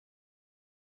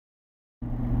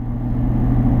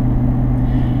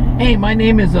Hey, my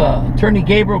name is Attorney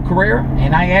Gabriel Carrera,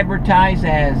 and I advertise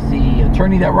as the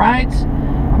attorney that rides.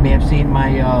 You may have seen my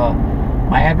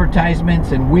my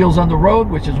advertisements in Wheels on the Road,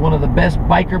 which is one of the best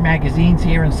biker magazines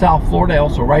here in South Florida. I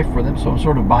also write for them, so I'm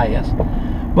sort of biased.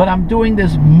 But I'm doing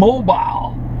this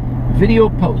mobile video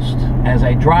post as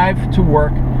I drive to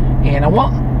work, and I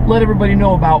want to let everybody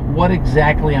know about what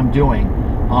exactly I'm doing.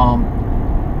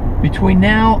 Between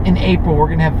now and April, we're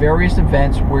going to have various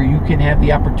events where you can have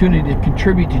the opportunity to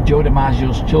contribute to Joe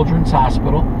DiMaggio's Children's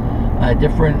Hospital at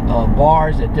different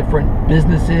bars, at different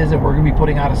businesses, and we're going to be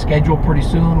putting out a schedule pretty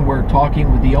soon. We're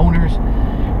talking with the owners,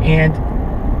 and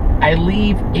I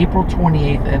leave April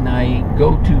 28th and I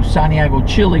go to Santiago,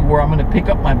 Chile, where I'm going to pick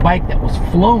up my bike that was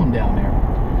flown down there.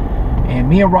 And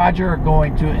me and Roger are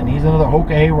going to, and he's another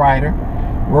Hoka rider,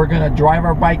 we're going to drive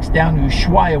our bikes down to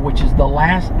Ushuaia, which is the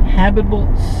last habitable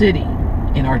city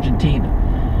in Argentina.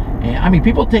 And I mean,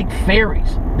 people take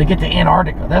ferries to get to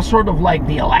Antarctica. That's sort of like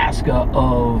the Alaska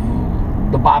of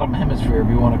the bottom hemisphere, if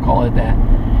you want to call it that.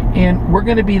 And we're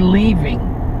going to be leaving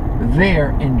there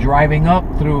and driving up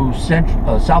through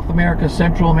South America,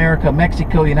 Central America,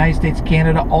 Mexico, United States,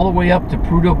 Canada, all the way up to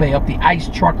Prudhoe Bay, up the Ice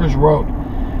Truckers Road.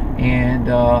 And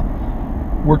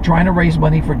we're trying to raise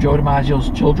money for Joe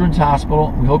DiMaggio's Children's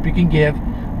Hospital. We hope you can give.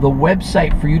 The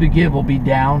website for you to give will be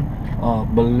down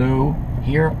below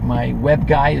here. My web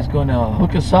guy is going to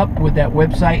hook us up with that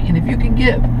website. And if you can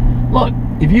give, look,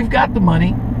 if you've got the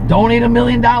money, donate $1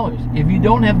 million. If you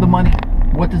don't have the money,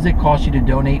 what does it cost you to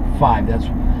donate?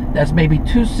 $5. That's maybe 2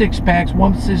 6-packs,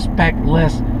 1 6-pack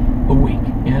less a week.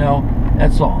 You know,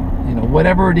 that's all. You know,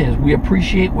 whatever it is, we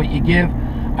appreciate what you give.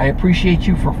 I appreciate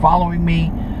you for following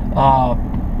me. I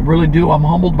really do. I'm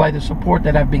humbled by the support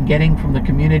that I've been getting from the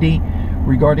community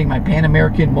regarding my Pan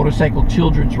American Motorcycle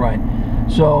Children's Ride.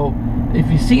 So if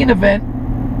you see an event,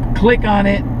 click on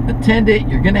it, attend it.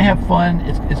 You're going to have fun.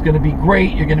 It's going to be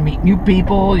great. You're going to meet new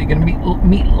people. You're going to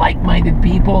meet like-minded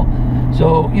people.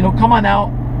 So, you know, come on out,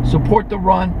 support the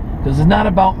run, because it's not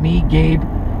about me, Gabe.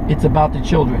 It's about the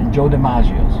children, Joe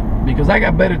DiMaggio's, because I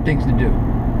got better things to do.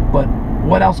 But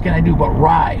what else can I do but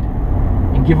ride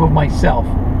and give of myself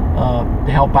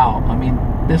to help out? I mean,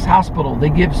 this hospital, they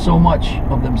give so much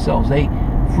of themselves. They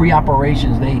free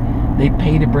operations. They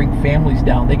pay to bring families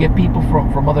down. They get people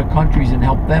from other countries and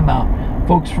help them out.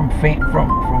 Folks from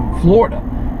Florida,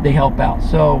 they help out.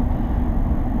 So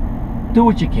do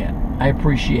what you can. I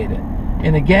appreciate it.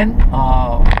 And again,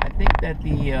 I think that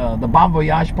the Bon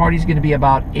Voyage party is going to be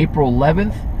about April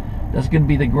 11th. That's going to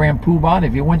be the Grand Poobah. And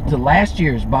if you went to last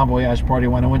year's Bon Voyage party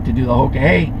when I went to do the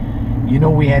Hoka, you know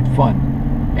we had fun.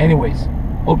 Anyways,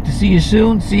 hope to see you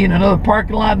soon. See you in another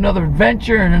parking lot, another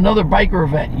adventure, and another biker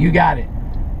event. You got it.